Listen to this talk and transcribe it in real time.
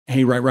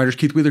Hey, Right Riders,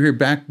 Keith Wheeler here,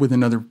 back with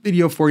another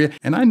video for you.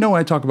 And I know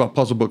I talk about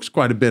puzzle books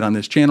quite a bit on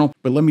this channel,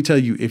 but let me tell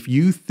you, if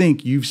you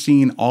think you've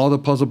seen all the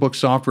puzzle book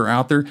software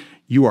out there,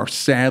 you are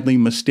sadly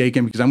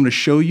mistaken, because I'm going to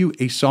show you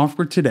a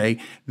software today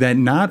that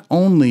not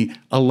only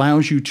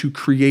allows you to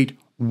create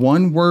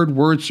one-word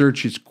word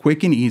searches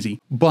quick and easy,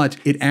 but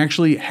it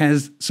actually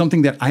has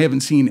something that I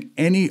haven't seen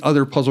any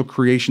other puzzle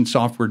creation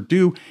software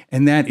do,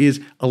 and that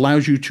is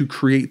allows you to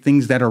create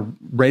things that are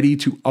ready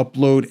to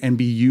upload and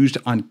be used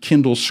on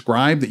Kindle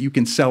Scribe that you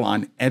can sell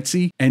on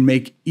Etsy and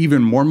make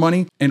even more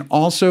money. And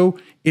also,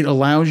 it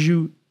allows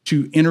you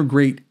to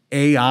integrate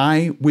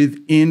AI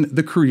within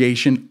the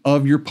creation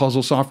of your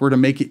puzzle software to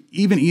make it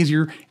even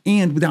easier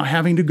and without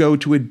having to go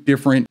to a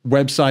different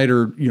website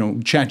or,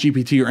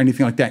 ChatGPT or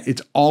anything like that.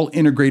 It's all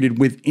integrated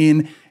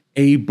within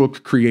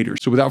ABookCreator.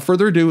 So without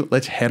further ado,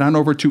 let's head on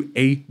over to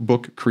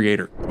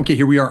ABookCreator. Okay,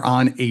 here we are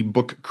on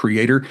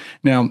ABookCreator.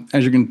 Now,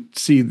 as you can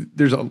see,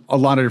 there's a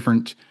lot of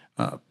different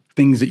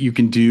things that you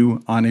can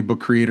do on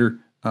ABookCreator,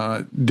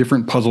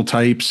 different puzzle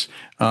types.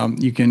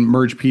 You can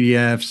merge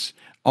PDFs,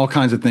 all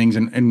kinds of things,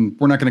 and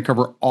we're not going to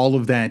cover all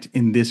of that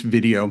in this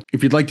video.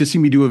 If you'd like to see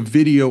me do a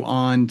video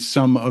on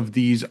some of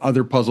these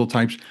other puzzle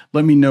types,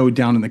 let me know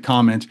down in the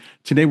comments.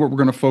 Today, what we're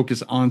going to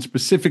focus on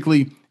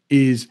specifically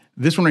is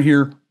this one right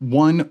here,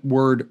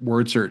 one-word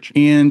word search.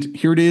 And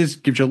here it is,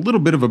 gives you a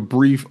little bit of a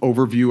brief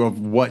overview of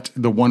what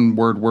the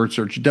one-word word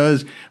search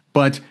does.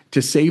 But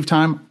to save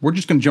time, we're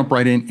just going to jump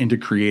right into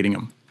creating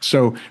them.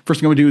 So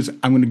first thing I'm going to do is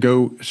I'm going to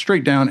go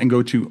straight down and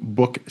go to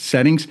book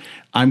settings.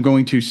 I'm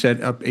going to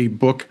set up a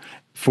book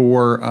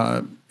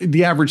for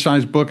the average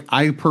size book.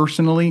 I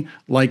personally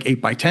like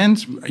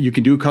 8x10s. You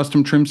can do a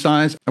custom trim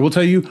size. I will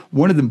tell you,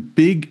 one of the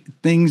big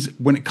things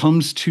when it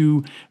comes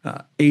to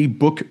a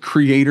book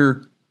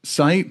creator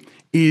site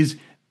is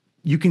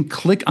you can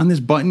click on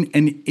this button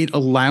and it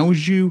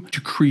allows you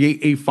to create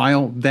a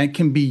file that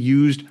can be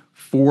used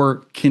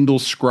for Kindle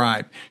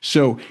Scribe.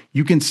 So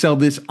you can sell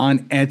this on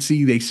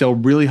Etsy. They sell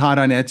really hot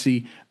on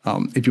Etsy.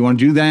 If you want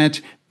to do that,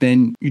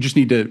 then you just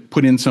need to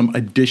put in some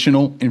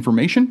additional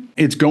information.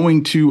 It's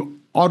going to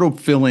auto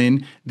fill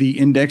in the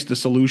index, the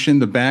solution,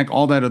 the back,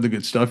 all that other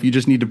good stuff. You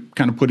just need to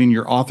kind of put in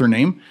your author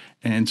name.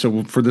 And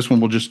so for this one,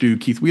 we'll just do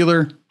Keith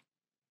Wheeler.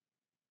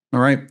 All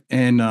right.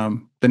 And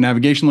the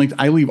navigation links,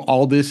 I leave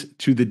all this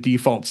to the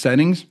default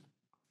settings,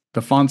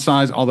 the font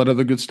size, all that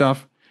other good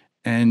stuff.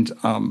 And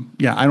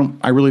yeah,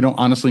 I really don't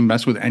honestly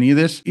mess with any of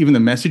this. Even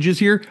the messages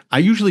here, I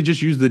usually just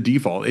use the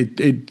default.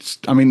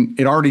 It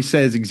already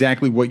says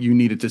exactly what you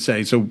need it to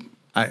say. So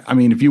I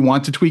mean, if you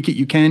want to tweak it,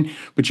 you can,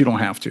 but you don't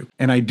have to.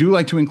 And I do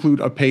like to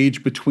include a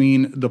page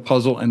between the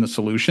puzzle and the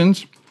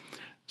solutions.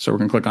 So we're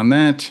gonna click on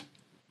that.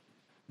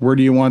 Where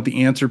do you want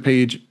the answer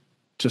page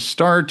to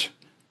start?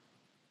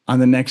 On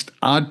the next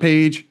odd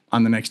page,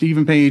 on the next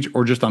even page,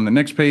 or just on the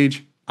next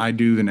page? I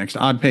do the next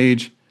odd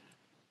page.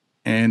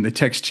 And the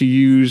text to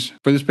use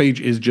for this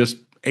page is just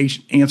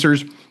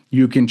answers.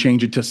 You can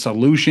change it to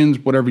solutions,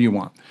 whatever you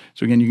want.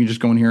 So again, you can just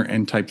go in here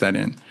and type that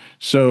in.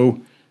 So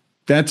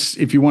that's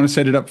if you want to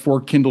set it up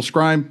for Kindle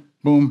Scribe,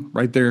 boom,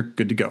 right there,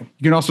 good to go.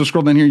 You can also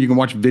scroll down here. You can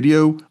watch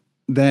video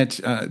that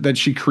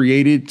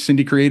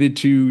Cindy created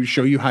to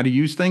show you how to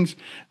use things.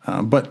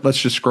 But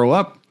let's just scroll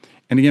up.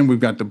 And again, we've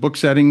got the book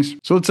settings.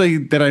 So let's say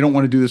that I don't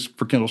want to do this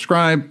for Kindle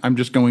Scribe. I'm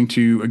just going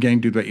to, again,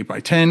 do the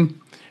 8x10.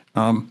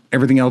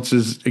 Everything else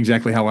is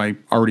exactly how I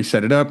already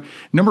set it up.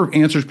 Number of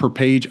answers per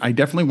page, I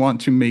definitely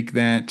want to make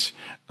that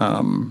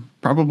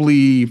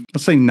probably,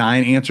 let's say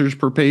 9 answers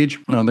per page.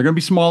 They're going to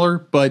be smaller,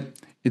 but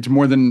it's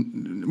more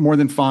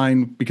than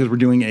fine because we're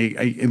doing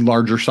a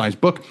larger size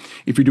book.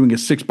 If you're doing a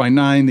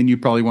 6x9, then you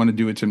probably want to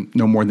do it to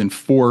no more than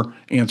 4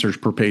 answers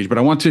per page. But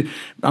I want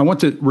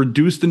to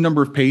reduce the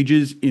number of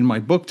pages in my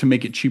book to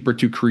make it cheaper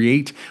to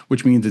create,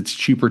 which means it's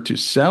cheaper to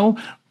sell.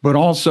 But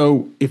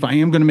also, if I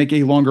am going to make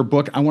a longer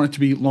book, I want it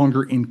to be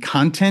longer in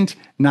content,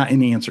 not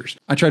in answers.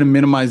 I try to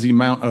minimize the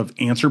amount of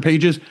answer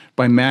pages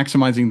by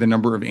maximizing the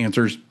number of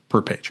answers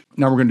per page.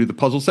 Now we're going to do the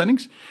puzzle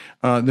settings.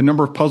 The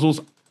number of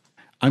puzzles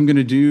I'm going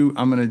to do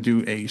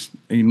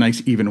a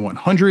nice even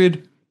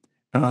 100.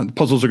 The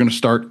puzzles are going to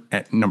start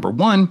at number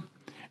 1.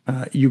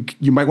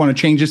 You might want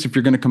to change this if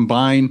you're going to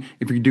combine,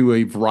 if you do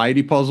a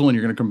variety puzzle and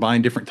you're going to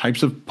combine different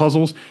types of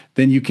puzzles,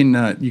 then you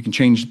can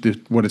change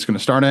what it's going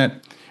to start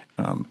at.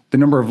 The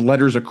number of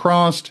letters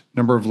across,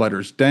 number of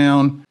letters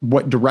down,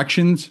 what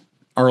directions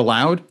are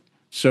allowed.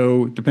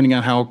 So depending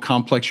on how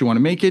complex you want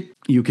to make it,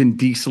 you can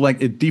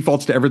deselect. It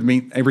defaults to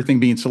everything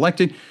being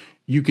selected.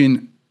 You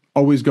can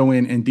always go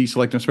in and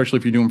deselect them, especially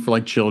if you're doing for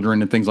like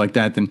children and things like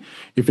that. Then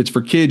if it's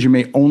for kids, you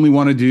may only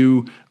want to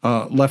do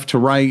left to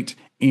right,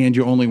 and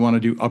you only want to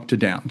do up to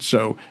down.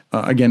 So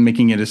again,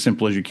 making it as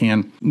simple as you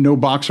can. No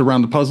box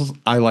around the puzzles.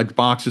 I like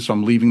boxes, so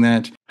I'm leaving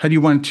that. How do you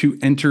want to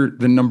enter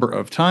the number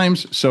of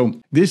times? So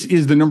this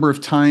is the number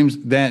of times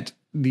that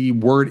the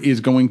word is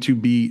going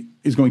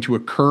to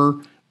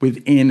occur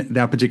within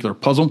that particular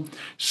puzzle.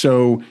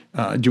 So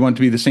do you want it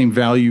to be the same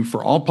value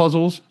for all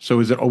puzzles?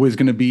 So is it always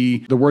going to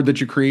be the word that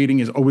you're creating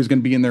is always going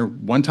to be in there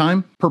one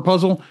time per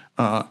puzzle?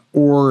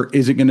 Or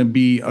is it going to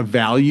be a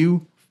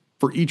value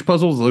for each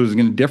puzzle? Is it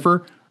going to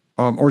differ,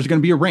 or is it going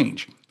to be a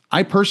range?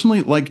 I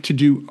personally like to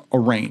do a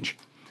range.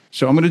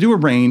 So I'm going to do a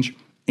range,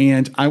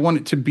 and I want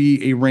it to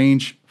be a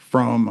range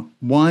from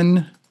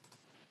 1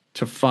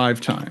 to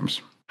 5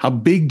 times. How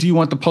big do you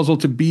want the puzzle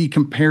to be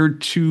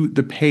compared to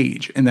the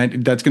page? And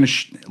that's going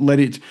to let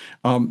it,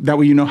 that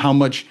way you know how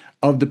much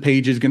of the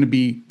page is going to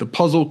be the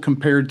puzzle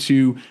compared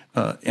to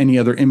any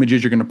other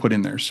images you're going to put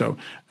in there. So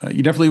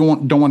you definitely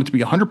don't want it to be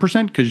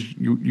 100% because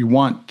you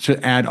want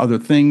to add other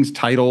things,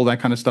 title, that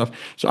kind of stuff.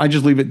 So I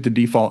just leave it the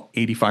default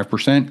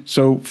 85%.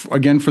 So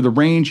again, for the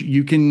range,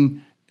 you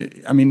can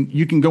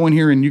go in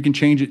here and you can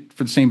change it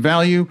for the same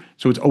value.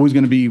 So it's always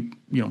going to be,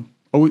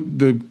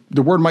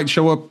 the word might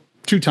show up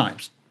 2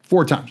 times,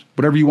 4 times,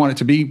 whatever you want it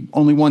to be,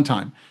 only 1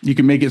 time. You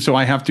can make it so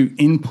I have to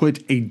input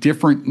a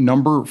different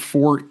number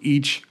for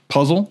each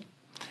puzzle.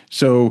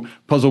 So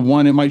puzzle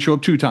 1, it might show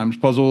up 2 times.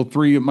 Puzzle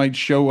 3, it might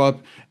show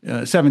up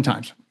 7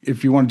 times.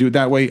 If you want to do it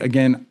that way,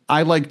 again,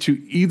 I like to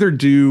either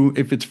do,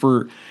 if it's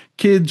for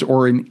kids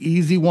or an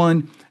easy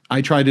one,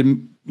 I try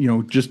to,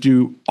 just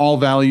do all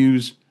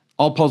values.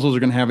 All puzzles are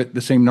going to have it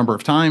the same number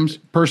of times.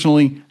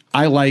 Personally,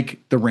 I like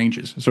the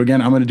ranges. So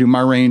again, I'm going to do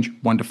my range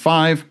 1 to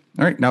 5.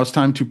 All right, now it's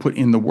time to put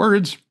in the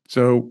words.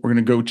 So we're going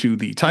to go to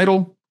the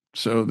title.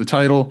 So the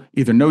title,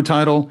 either no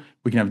title,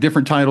 we can have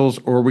different titles,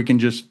 or we can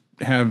just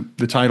have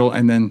the title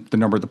and then the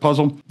number of the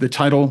puzzle. The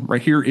title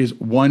right here is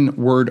one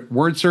word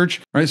word search.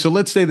 All right, so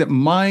let's say that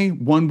my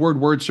one word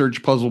word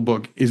search puzzle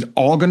book is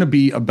all going to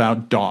be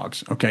about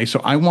dogs. Okay, so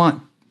I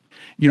want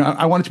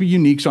it to be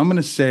unique. So I'm going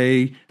to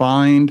say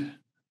find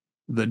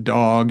the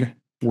dog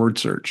word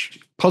search.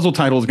 Puzzle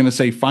title is going to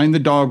say find the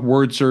dog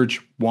word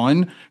search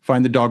 1,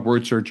 find the dog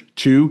word search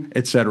 2,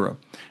 etc.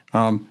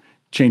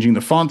 Changing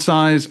the font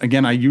size.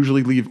 Again, I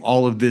usually leave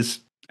all of this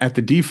at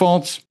the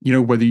defaults.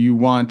 Whether you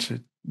want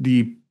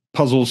the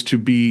puzzles to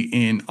be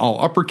in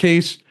all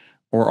uppercase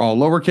or all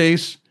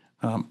lowercase.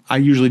 I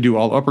usually do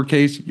all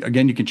uppercase.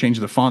 Again, you can change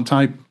the font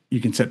type.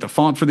 You can set the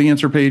font for the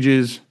answer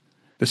pages,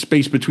 the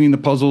space between the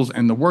puzzles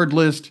and the word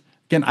list.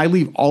 Again, I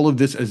leave all of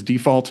this as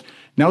default.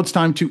 Now it's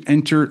time to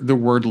enter the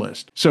word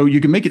list. So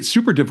you can make it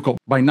super difficult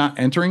by not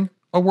entering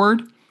a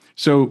word.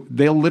 So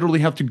they'll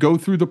literally have to go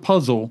through the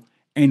puzzle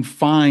and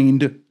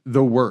find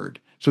the word.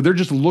 So they're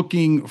just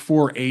looking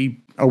for a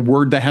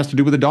word that has to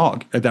do with a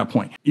dog at that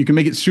point. You can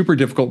make it super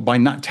difficult by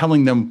not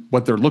telling them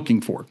what they're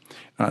looking for.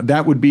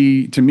 That would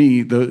be, to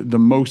me, the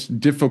most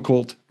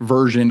difficult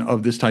version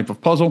of this type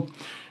of puzzle.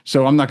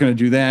 So I'm not going to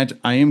do that.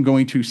 I am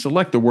going to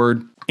select the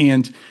word,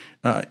 and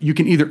you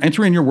can either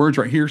enter in your words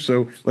right here.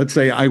 So let's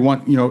say I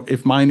want,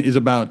 if mine is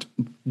about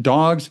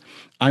dogs,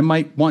 I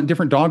might want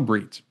different dog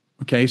breeds.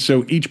 Okay,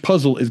 so each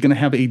puzzle is going to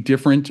have a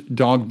different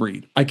dog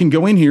breed. I can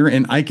go in here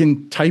and I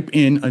can type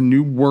in a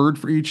new word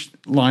for each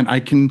line. I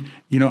can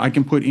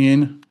put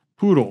in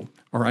poodle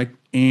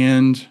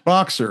and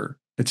boxer,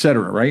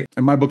 etc. Right?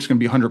 And my book's going to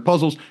be 100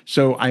 puzzles,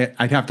 so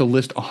I'd have to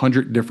list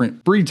 100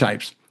 different breed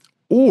types.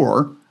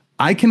 Or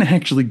I can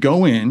actually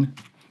go in,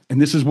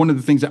 and this is one of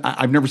the things that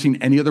I've never seen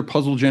any other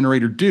puzzle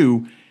generator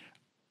do.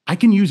 I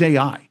can use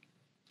AI.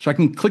 So I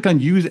can click on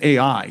use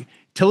AI,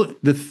 tell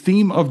it the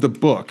theme of the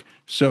book.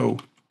 So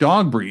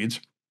dog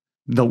breeds,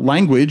 the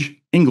language,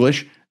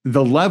 English,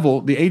 the level,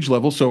 the age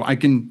level. So I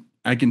can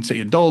say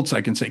adults,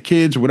 I can say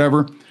kids,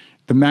 whatever,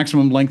 the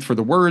maximum length for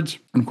the words.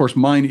 And of course,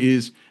 mine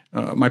is,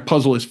 my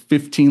puzzle is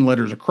 15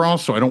 letters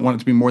across. So I don't want it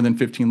to be more than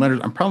 15 letters.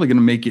 I'm probably going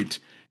to make it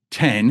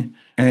 10.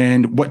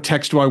 And what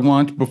text do I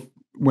want?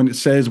 When it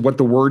says what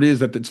the word is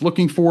that it's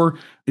looking for,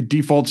 it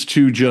defaults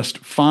to just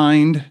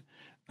find.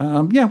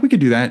 Yeah, we could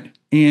do that.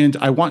 And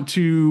I want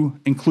to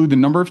include the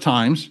number of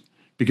times,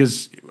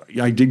 because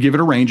I did give it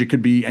a range. It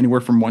could be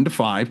anywhere from 1 to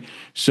 5.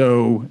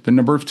 So the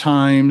number of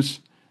times,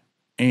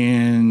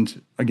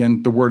 and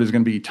again, the word is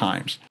going to be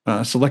times.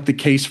 Select the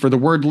case for the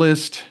word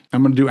list.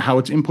 I'm going to do how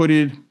it's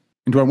inputted.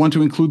 And do I want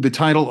to include the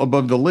title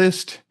above the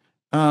list?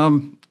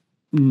 No,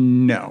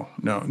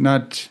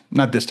 not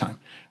this time.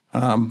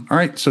 All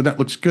right, so that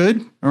looks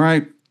good. All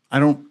right, I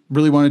don't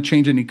really want to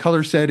change any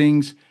color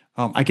settings.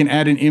 I can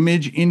add an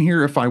image in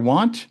here if I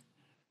want.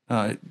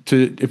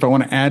 If I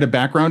want to add a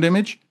background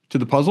image to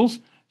the puzzles.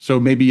 So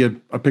maybe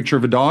a picture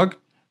of a dog.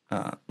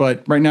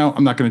 But right now,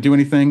 I'm not going to do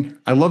anything.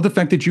 I love the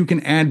fact that you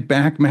can add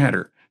back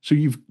matter. So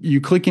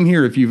you click in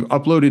here. If you've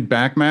uploaded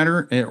back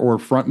matter or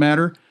front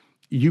matter,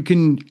 you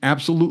can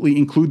absolutely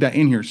include that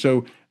in here.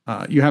 So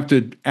you have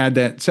to add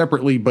that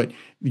separately, but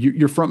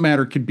your front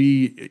matter could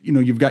be,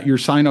 you've got your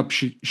sign up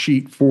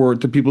sheet for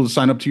the people to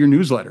sign up to your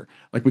newsletter.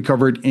 Like we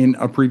covered in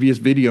a previous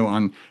video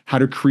on how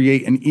to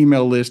create an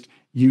email list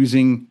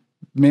using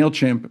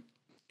MailChimp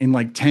in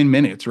like 10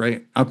 minutes,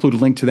 right? I'll put a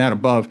link to that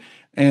above.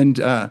 And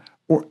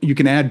or you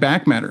can add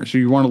back matter. So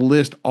you want to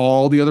list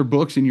all the other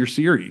books in your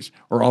series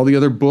or all the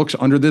other books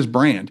under this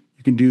brand.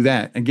 You can do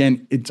that.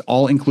 Again, it's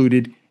all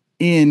included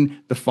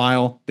in the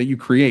file that you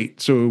create.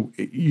 So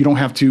you don't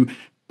have to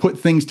put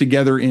things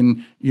together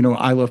in,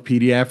 I Love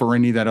PDF or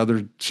any of that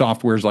other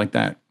softwares like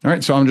that. All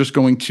right, so I'm just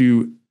going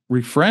to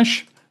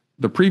refresh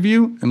the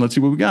preview and let's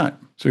see what we got.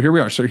 So here we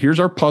are. So here's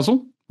our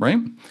puzzle, right?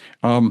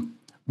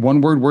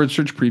 one word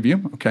search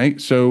preview. Okay,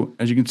 so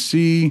as you can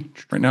see,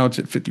 right now it's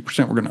at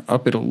 50%. We're going to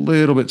up it a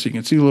little bit so you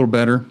can see a little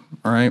better.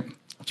 All right,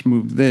 let's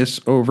move this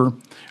over.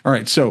 All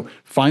right, so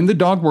find the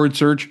dog word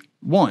search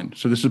 1.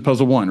 So this is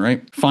puzzle 1,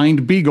 right?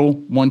 Find beagle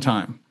 1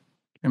 time.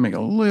 And make it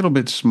a little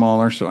bit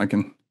smaller so I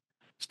can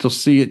still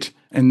see it.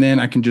 And then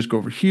I can just go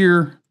over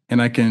here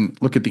and I can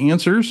look at the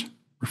answers,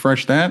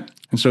 refresh that.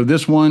 And so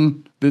this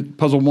one, the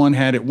puzzle 1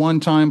 had it 1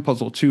 time,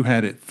 puzzle 2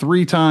 had it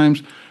 3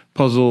 times,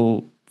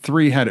 puzzle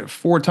 3 had it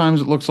 4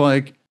 times, it looks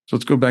like. So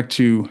let's go back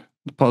to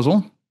the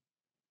puzzle.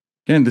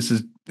 Again, this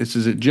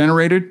is it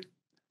generated.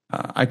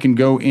 I can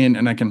go in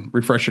and I can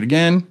refresh it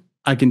again.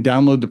 I can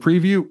download the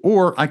preview,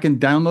 or I can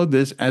download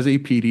this as a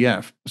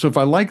PDF. So if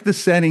I like the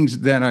settings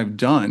that I've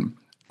done,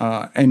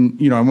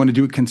 and I want to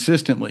do it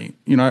consistently,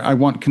 I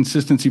want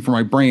consistency for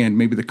my brand,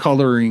 maybe the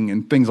coloring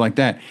and things like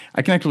that,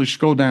 I can actually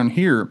scroll down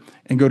here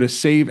and go to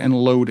save and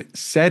load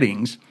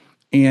settings.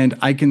 And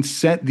I can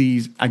set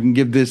these, I can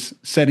give this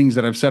settings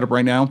that I've set up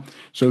right now.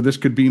 So this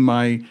could be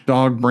my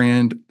dog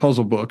brand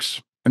puzzle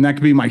books. And that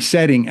could be my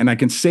setting, and I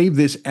can save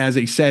this as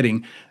a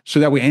setting. So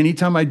that way,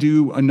 anytime I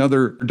do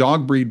another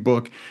dog breed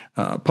book,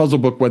 puzzle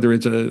book, whether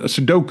it's a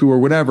Sudoku or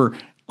whatever,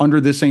 under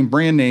the same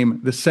brand name,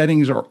 the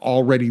settings are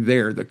already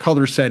there. The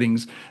color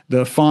settings,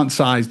 the font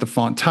size, the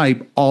font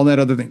type, all that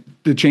other thing.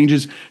 The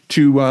changes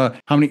to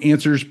how many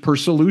answers per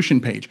solution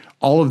page.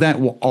 All of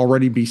that will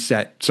already be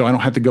set. So I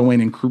don't have to go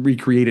in and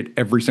recreate it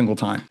every single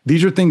time.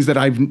 These are things that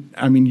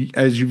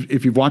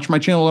if you've watched my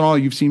channel at all,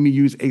 you've seen me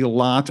use a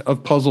lot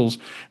of puzzle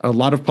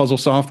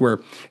software,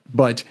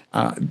 but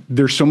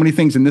there's so many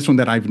things in this one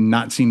that I've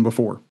not seen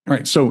before. All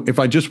right, so if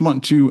I just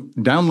want to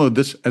download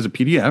this as a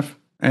PDF,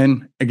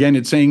 and again,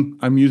 it's saying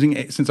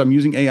since I'm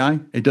using AI,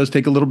 it does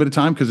take a little bit of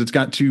time because it's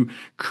got to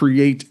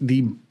create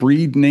the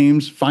breed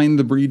names, find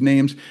the breed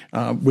names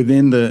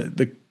within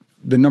the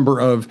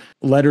number of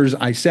letters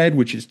I said,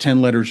 which is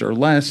 10 letters or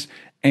less.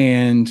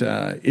 And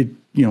it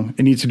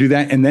needs to do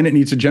that. And then it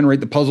needs to generate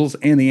the puzzles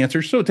and the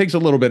answers. So it takes a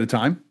little bit of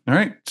time. All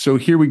right. So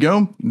here we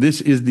go.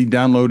 This is the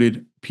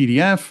downloaded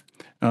PDF.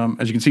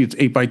 As you can see, it's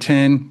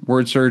 8x10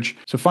 word search.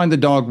 So find the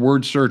dog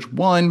word search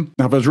 1.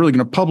 Now, if I was really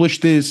going to publish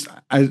this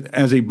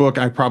as a book,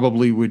 I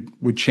probably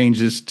would change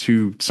this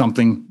to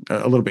something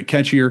a little bit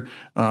catchier.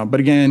 But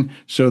again,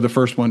 so the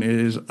first one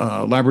is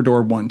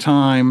Labrador 1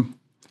 time,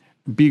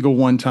 Beagle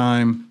 1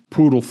 time,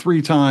 Poodle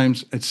 3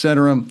 times,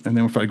 etc. And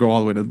then if I go all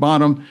the way to the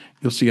bottom,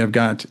 you'll see I've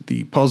got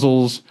the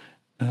puzzles.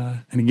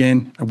 And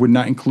again, I would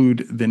not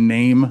include the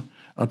name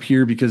up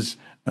here because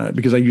I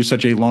use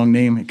such a long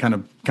name, it kind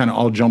of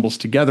all jumbles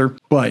together.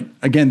 But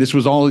again, this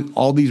was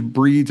all these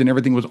breeds and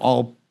everything was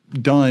all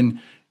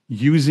done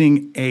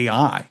using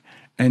AI.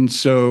 And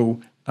so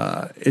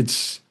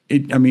it's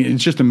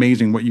just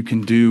amazing what you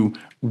can do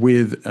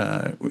with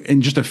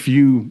in just a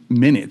few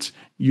minutes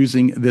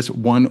using this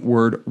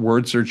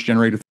word search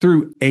generator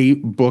through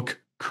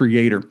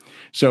ABookCreator.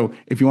 So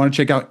if you want to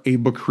check out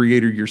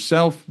ABookCreator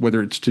yourself,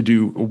 whether it's to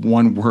do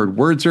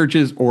word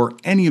searches or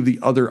any of the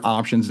other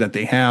options that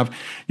they have,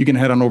 you can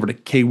head on over to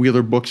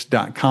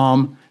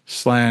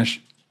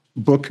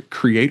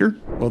kwheelerbooks.com/bookcreator.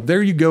 Well,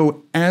 there you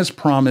go. As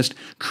promised,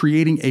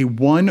 creating a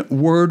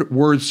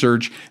word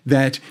search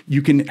that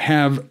you can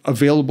have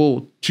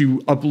available to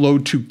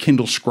upload to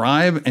Kindle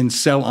Scribe and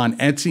sell on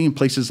Etsy and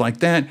places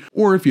like that.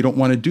 Or if you don't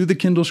want to do the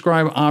Kindle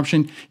Scribe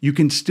option, you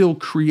can still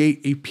create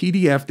a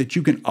PDF that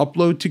you can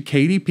upload to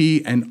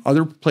KDP and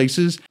other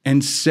places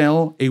and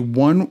sell a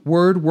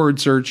word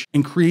search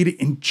and create it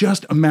in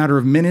just a matter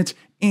of minutes.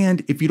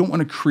 And if you don't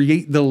want to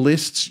create the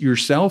lists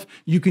yourself,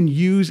 you can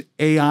use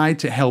AI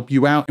to help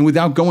you out and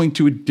without going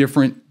to a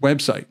different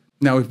website.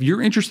 Now, if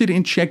you're interested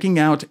in checking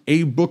out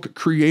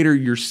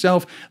ABookCreator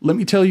yourself, let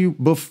me tell you,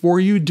 before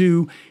you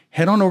do,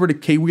 head on over to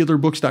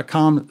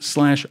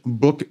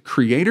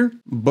kwheelerbooks.com/bookcreator.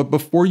 But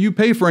before you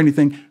pay for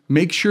anything,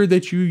 make sure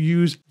that you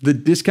use the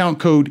discount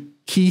code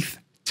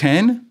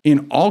Keith10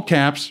 in all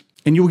caps,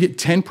 and you will get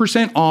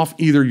 10% off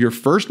either your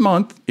first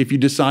month if you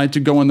decide to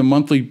go on the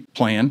monthly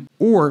plan,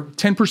 or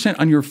 10%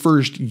 on your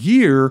first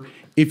year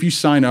if you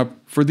sign up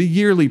for the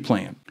yearly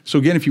plan. So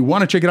again, if you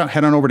want to check it out,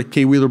 head on over to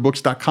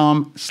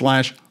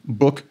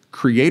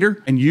kwheelerbooks.com/bookcreator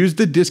and use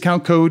the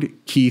discount code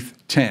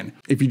Keith10.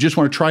 If you just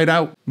want to try it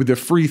out with a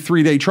free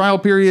 3-day trial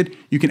period,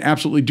 you can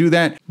absolutely do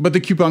that, but the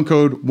coupon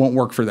code won't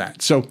work for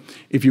that. So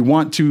if you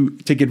want to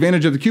take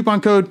advantage of the coupon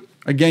code,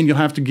 again, you'll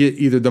have to get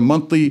either the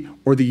monthly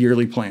or the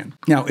yearly plan.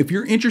 Now, if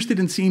you're interested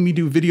in seeing me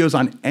do videos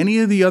on any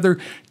of the other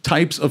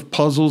types of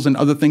puzzles and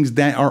other things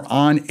that are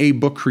on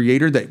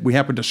ABookCreator that we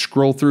happen to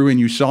scroll through and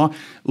you saw,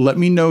 let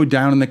me know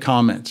down in the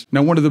comments.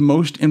 Now, one of the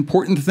most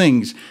important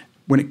things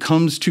when it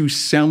comes to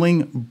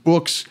selling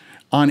books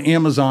on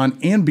Amazon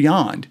and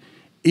beyond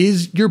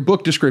is your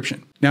book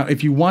description. Now,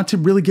 if you want to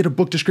really get a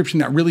book description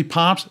that really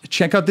pops,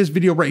 check out this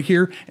video right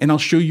here and I'll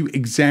show you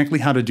exactly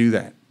how to do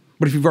that.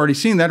 But if you've already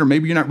seen that, or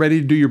maybe you're not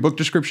ready to do your book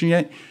description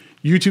yet,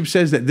 YouTube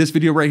says that this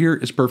video right here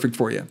is perfect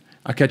for you.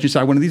 I'll catch you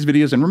inside one of these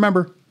videos, and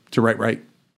remember to write right.